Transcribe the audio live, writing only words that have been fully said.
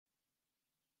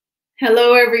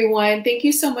Hello, everyone. Thank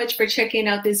you so much for checking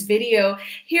out this video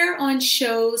here on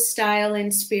Show Style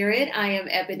and Spirit. I am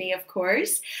Ebony, of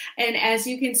course. And as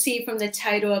you can see from the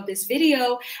title of this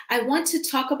video, I want to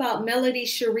talk about Melody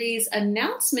Shari's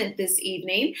announcement this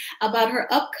evening about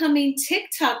her upcoming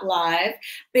TikTok live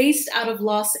based out of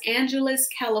Los Angeles,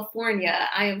 California.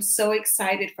 I am so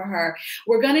excited for her.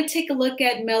 We're going to take a look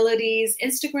at Melody's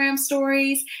Instagram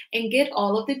stories and get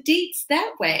all of the deets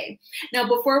that way. Now,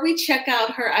 before we check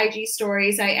out her IG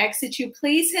stories, I ask that you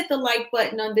please hit the like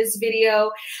button on this video.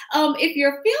 If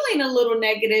you're feeling a little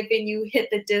negative and you hit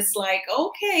the dislike,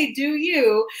 okay, do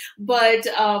you. But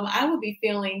I will be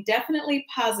feeling definitely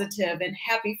positive and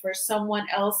happy for someone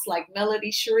else like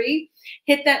Melody Shari.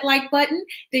 Hit that like button,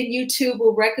 then YouTube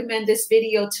will recommend this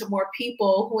video to more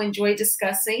people who enjoy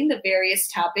discussing the various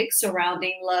topics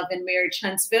surrounding love and marriage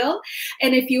Huntsville.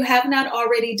 And if you have not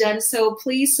already done so,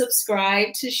 please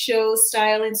subscribe to Show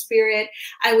Style and Spirit.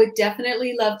 I would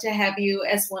definitely love to have you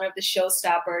as one of the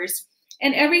showstoppers.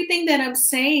 And everything that I'm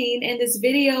saying in this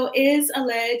video is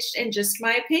alleged and just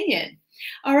my opinion.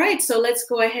 All right, so let's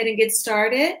go ahead and get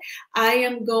started.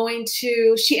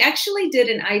 She actually did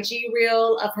an IG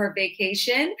reel of her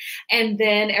vacation and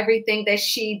then everything that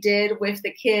she did with the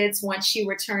kids once she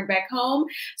returned back home.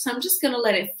 So I'm just gonna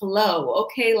let it flow,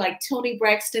 okay? Like Toni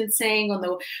Braxton sang on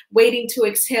the Waiting to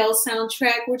Exhale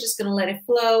soundtrack, we're just gonna let it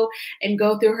flow and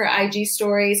go through her IG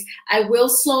stories. I will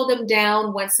slow them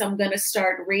down once I'm gonna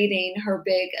start reading her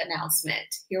big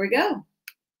announcement. Here we go.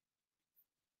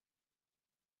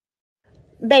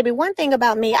 Baby, one thing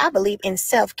about me, I believe in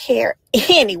self-care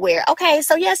anywhere. Okay,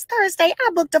 so yes, Thursday, I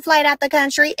booked a flight out the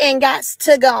country and got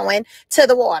to going to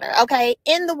the water. Okay,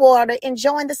 in the water,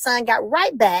 enjoying the sun, got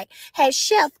right back. Had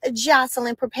Chef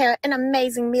Jocelyn prepare an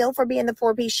amazing meal for being the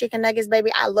 4-piece chicken nuggets.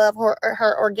 Baby, I love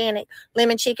her organic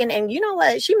lemon chicken. And you know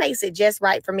what? She makes it just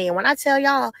right for me. And when I tell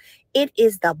y'all, it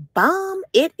is the bomb.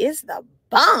 It is the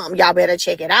bomb. Y'all better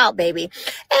check it out, baby.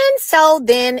 And so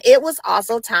then it was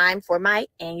also time for my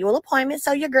annual appointment.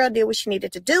 So your girl did what she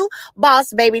needed to do.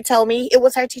 Boss baby told me it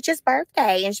was her teacher's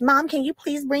birthday. And Mom, can you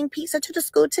please bring pizza to the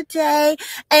school today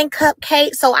and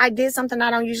cupcakes? So I did something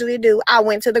I don't usually do. I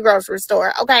went to the grocery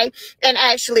store, okay, and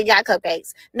actually got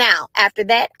cupcakes. Now, after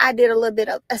that, I did a little bit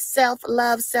of a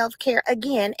self-love, self-care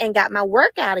again and got my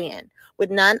workout in with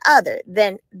none other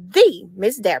than the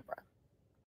Miss Deborah.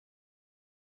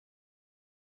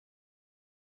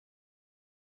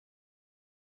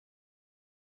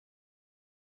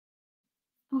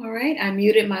 All right, I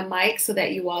muted my mic so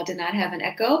that you all did not have an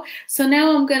echo. So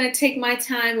now I'm going to take my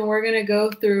time and we're going to go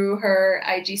through her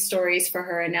IG stories for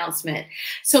her announcement.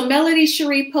 So Melody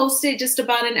Shari posted just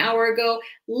about an hour ago,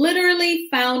 literally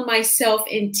found myself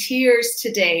in tears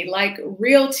today, like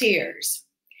real tears.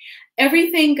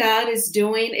 Everything God is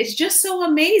doing is just so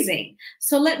amazing.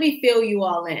 So let me fill you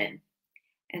all in.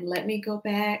 And let me go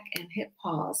back and hit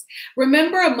pause.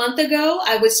 Remember a month ago,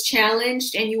 I was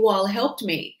challenged and you all helped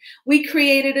me. We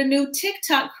created a new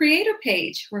TikTok creator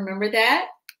page. Remember that?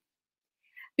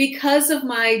 Because of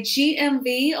my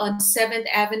GMV on 7th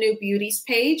Avenue Beauty's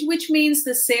page, which means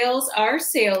the sales are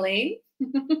sailing,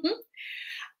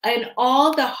 and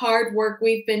all the hard work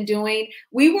we've been doing,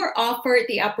 we were offered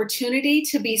the opportunity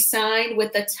to be signed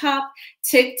with the top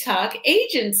TikTok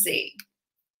agency.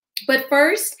 But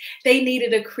first, they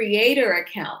needed a creator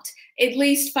account, at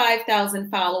least 5,000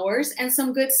 followers, and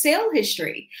some good sale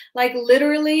history. Like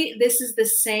literally, this is the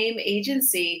same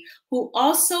agency who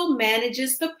also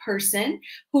manages the person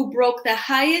who broke the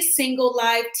highest single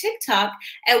live TikTok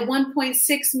at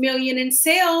 1.6 million in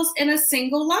sales in a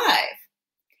single live.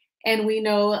 And we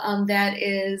know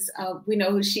we know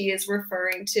who she is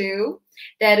referring to.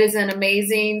 That is an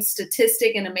amazing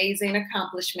statistic, an amazing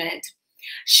accomplishment.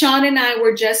 Sean and I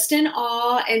were just in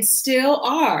awe and still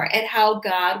are at how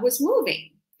God was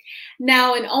moving.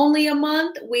 Now, in only a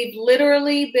month, we've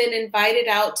literally been invited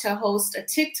out to host a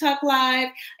TikTok live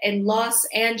in Los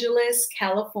Angeles,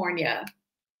 California.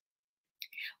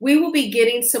 We will be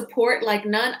getting support like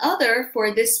none other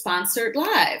for this sponsored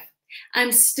live.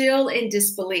 I'm still in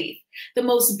disbelief. The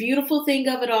most beautiful thing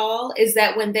of it all is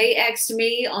that when they asked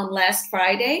me on last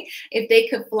Friday if they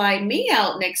could fly me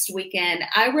out next weekend,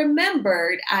 I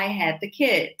remembered I had the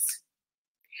kids.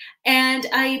 And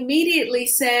I immediately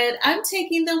said, I'm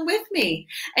taking them with me.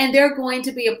 And they're going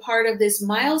to be a part of this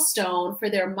milestone for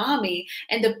their mommy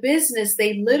and the business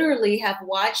they literally have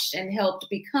watched and helped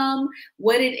become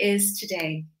what it is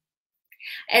today.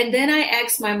 And then I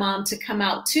asked my mom to come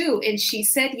out too, and she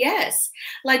said yes.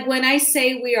 Like when I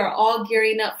say we are all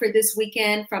gearing up for this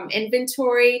weekend, from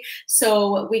inventory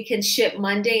so we can ship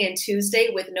Monday and Tuesday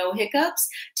with no hiccups,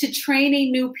 to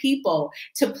training new people,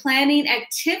 to planning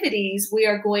activities we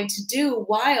are going to do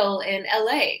while in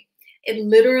LA. It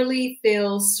literally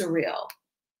feels surreal.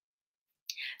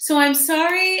 So I'm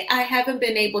sorry I haven't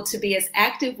been able to be as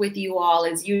active with you all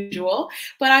as usual,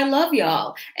 but I love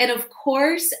y'all. And of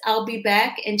course, I'll be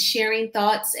back and sharing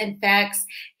thoughts and facts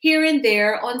here and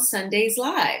there on Sundays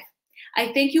Live.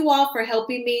 I thank you all for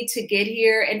helping me to get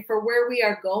here and for where we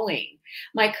are going.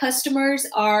 My customers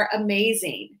are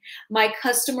amazing. My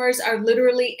customers are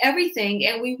literally everything,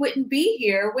 and we wouldn't be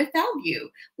here without you.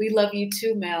 We love you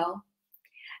too, Mel.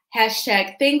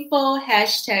 Hashtag thankful,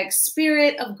 hashtag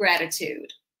spirit of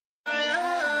gratitude.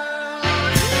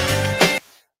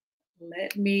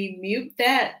 Let me mute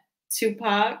that,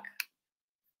 Tupac.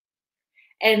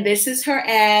 And this is her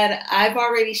ad. I've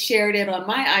already shared it on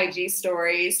my IG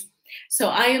stories. So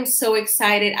I am so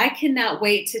excited. I cannot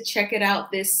wait to check it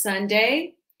out this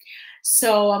Sunday.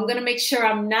 So I'm going to make sure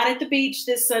I'm not at the beach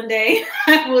this Sunday.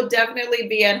 I will definitely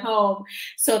be at home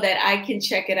so that I can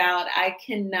check it out. I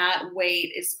cannot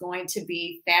wait. It's going to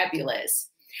be fabulous.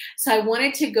 So I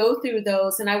wanted to go through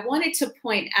those, and I wanted to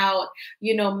point out,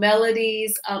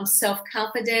 Melody's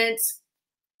self-confidence.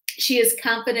 She is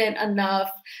confident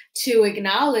enough to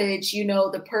acknowledge,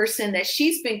 the person that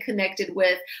she's been connected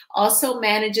with also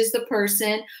manages the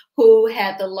person who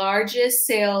had the largest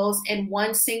sales in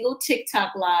one single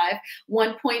TikTok live,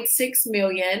 1.6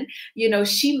 million.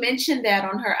 She mentioned that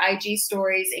on her IG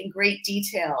stories in great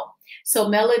detail. So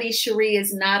Melody Shari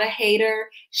is not a hater.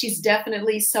 She's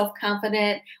definitely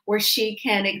self-confident where she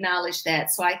can acknowledge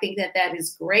that. So I think that that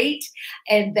is great.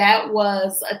 And that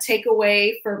was a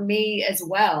takeaway for me as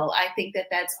well. I think that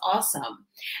that's awesome.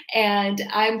 And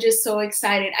I'm just so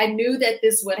excited. I knew that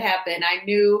this would happen. I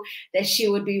knew that she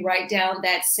would be right down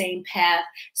that same path.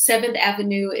 7th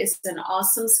Avenue is an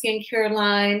awesome skincare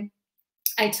line.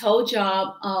 I told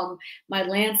y'all, my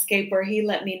landscaper, he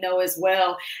let me know as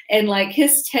well. And like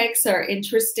his texts are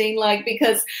interesting,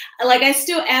 because I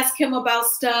still ask him about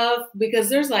stuff, because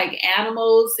there's like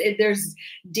animals, there's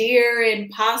deer and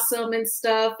possum and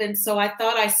stuff. And so I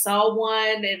thought I saw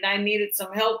one and I needed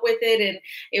some help with it, and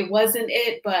it wasn't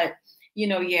it, but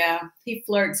yeah, he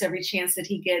flirts every chance that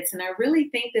he gets. And I really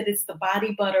think that it's the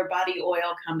body butter, body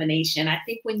oil combination. I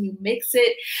think when you mix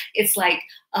it, it's like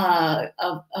a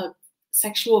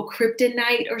sexual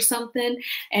kryptonite or something.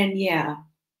 And yeah,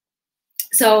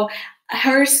 so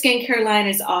her skincare line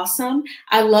is awesome.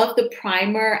 I love the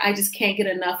primer. I just can't get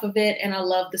enough of it. And I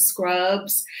love the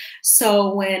scrubs.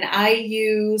 So when I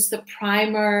use the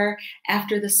primer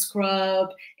after the scrub,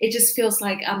 it just feels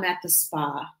like I'm at the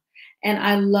spa. And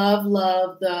I love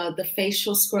the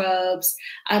facial scrubs.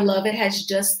 I love it has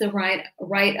just the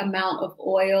right amount of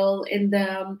oil in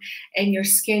them, and your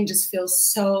skin just feels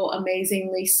so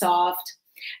amazingly soft.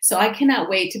 So I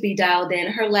cannot wait to be dialed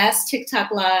in. Her last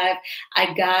TikTok live,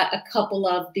 I got a couple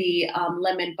of the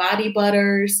lemon body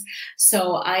butters.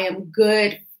 So I am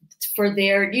good for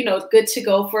their, good to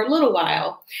go for a little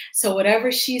while. So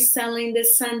whatever she's selling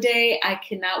this Sunday, I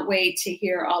cannot wait to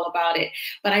hear all about it.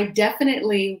 But I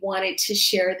definitely wanted to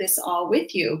share this all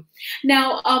with you.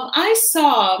 Now, I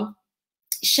saw,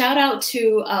 shout out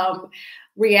to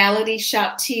Reality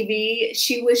Shop TV.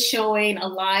 She was showing a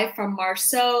live from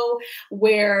Marceau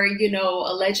where,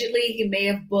 allegedly he may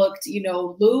have booked,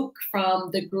 Luke from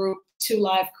the group 2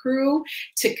 Live Crew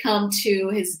to come to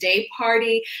his day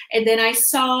party. And then I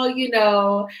saw,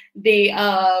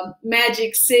 the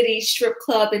Magic City strip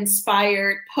club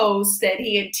inspired post that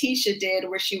he and Tisha did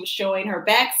where she was showing her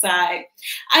backside.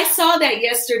 I saw that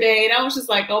yesterday and I was just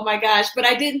like, oh my gosh, but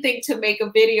I didn't think to make a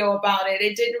video about it.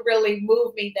 It didn't really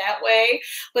move me that way.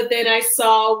 But then I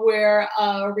saw where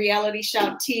Reality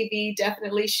Shop TV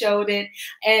definitely showed it.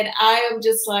 And I am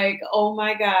just like, oh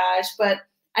my gosh. But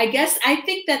I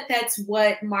think that that's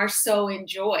what Marceau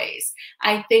enjoys.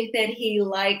 I think that he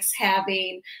likes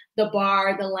having the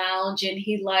bar, the lounge, and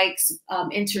he likes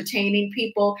entertaining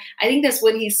people. I think that's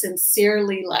what he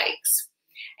sincerely likes.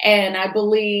 And I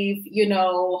believe,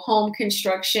 home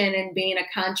construction and being a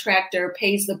contractor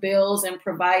pays the bills and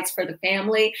provides for the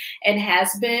family and has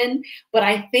been. But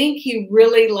I think he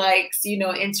really likes,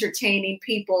 entertaining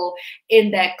people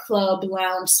in that club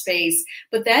lounge space.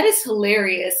 But that is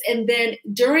hilarious. And then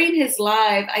during his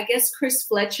live, I guess Chris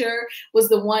Fletcher was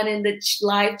the one in the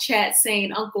live chat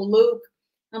saying Uncle Luke.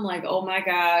 I'm like, oh my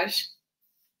gosh.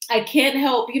 I can't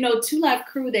help, 2 Live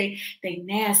Crew, they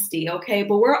nasty, okay?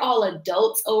 But we're all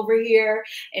adults over here,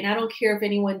 and I don't care if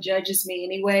anyone judges me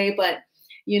anyway, but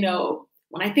You know,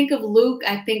 when I think of Luke,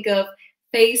 I think of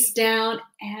face down,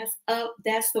 ass up.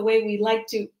 That's the way we like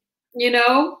to, you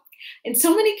know, and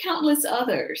so many countless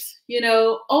others,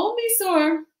 oh, me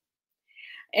sore.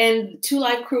 And Two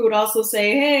Life Crew would also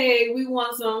say, hey, we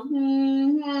want some,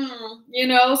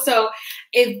 So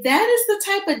if that is the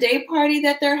type of day party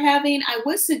that they're having, I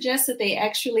would suggest that they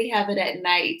actually have it at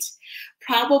night,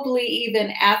 probably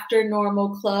even after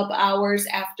normal club hours,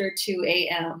 after 2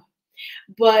 a.m.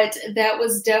 But that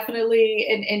was definitely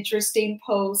an interesting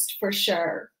post for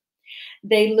sure.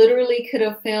 They literally could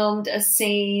have filmed a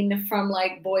scene from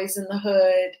like Boys in the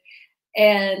Hood.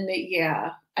 And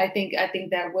yeah, I think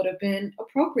that would have been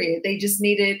appropriate. They just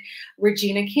needed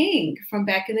Regina King from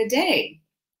back in the day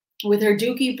with her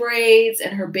dookie braids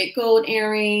and her big gold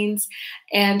earrings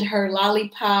and her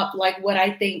lollipop, like what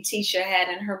I think Tisha had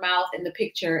in her mouth in the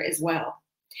picture as well.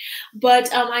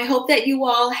 But I hope that you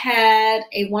all had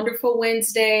a wonderful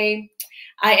Wednesday.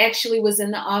 I actually was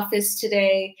in the office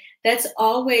today. That's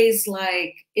always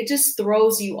like, it just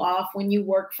throws you off when you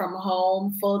work from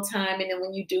home full time. And then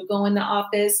when you do go in the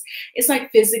office, it's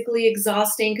like physically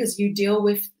exhausting because you deal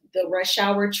with the rush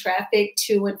hour traffic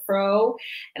to and fro.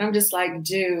 And I'm just like,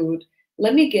 dude,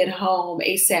 let me get home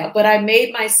ASAP. But I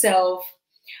made myself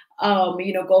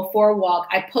go for a walk.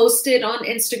 I posted on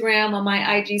Instagram on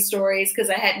my IG stories because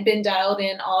I hadn't been dialed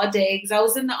in all day because I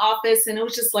was in the office and it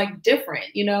was just like different,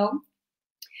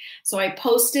 So I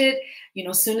posted,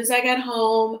 as soon as I got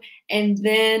home, and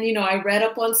then, I read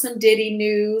up on some Diddy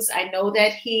news. I know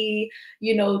that he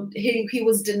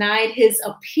was denied his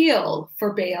appeal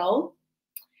for bail.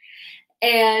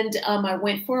 And I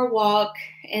went for a walk,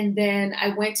 and then I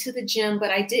went to the gym, but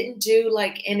I didn't do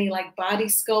like any like body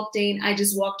sculpting. I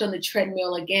just walked on the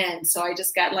treadmill again. So I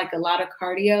just got like a lot of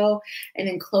cardio and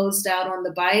then closed out on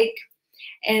the bike.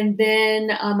 And then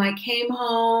I came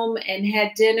home and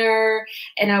had dinner,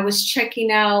 and I was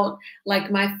checking out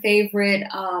like my favorite,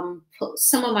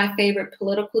 some of my favorite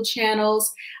political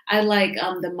channels. I like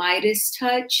the Midas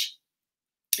Touch.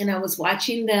 And I was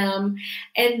watching them.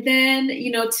 And then,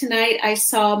 tonight I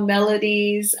saw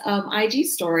Melody's IG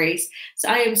stories. So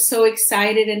I am so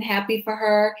excited and happy for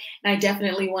her. And I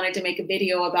definitely wanted to make a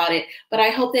video about it. But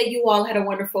I hope that you all had a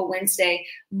wonderful Wednesday.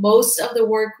 Most of the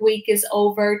work week is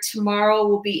over. Tomorrow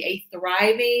will be a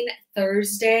thriving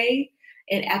Thursday.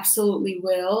 It absolutely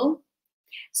will.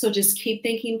 So just keep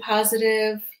thinking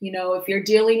positive. If you're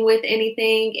dealing with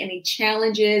anything, any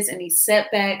challenges, any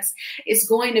setbacks, it's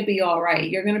going to be all right.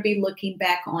 You're going to be looking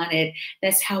back on it.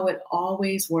 That's how it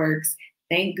always works.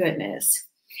 Thank goodness.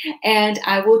 And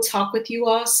I will talk with you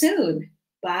all soon.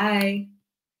 Bye.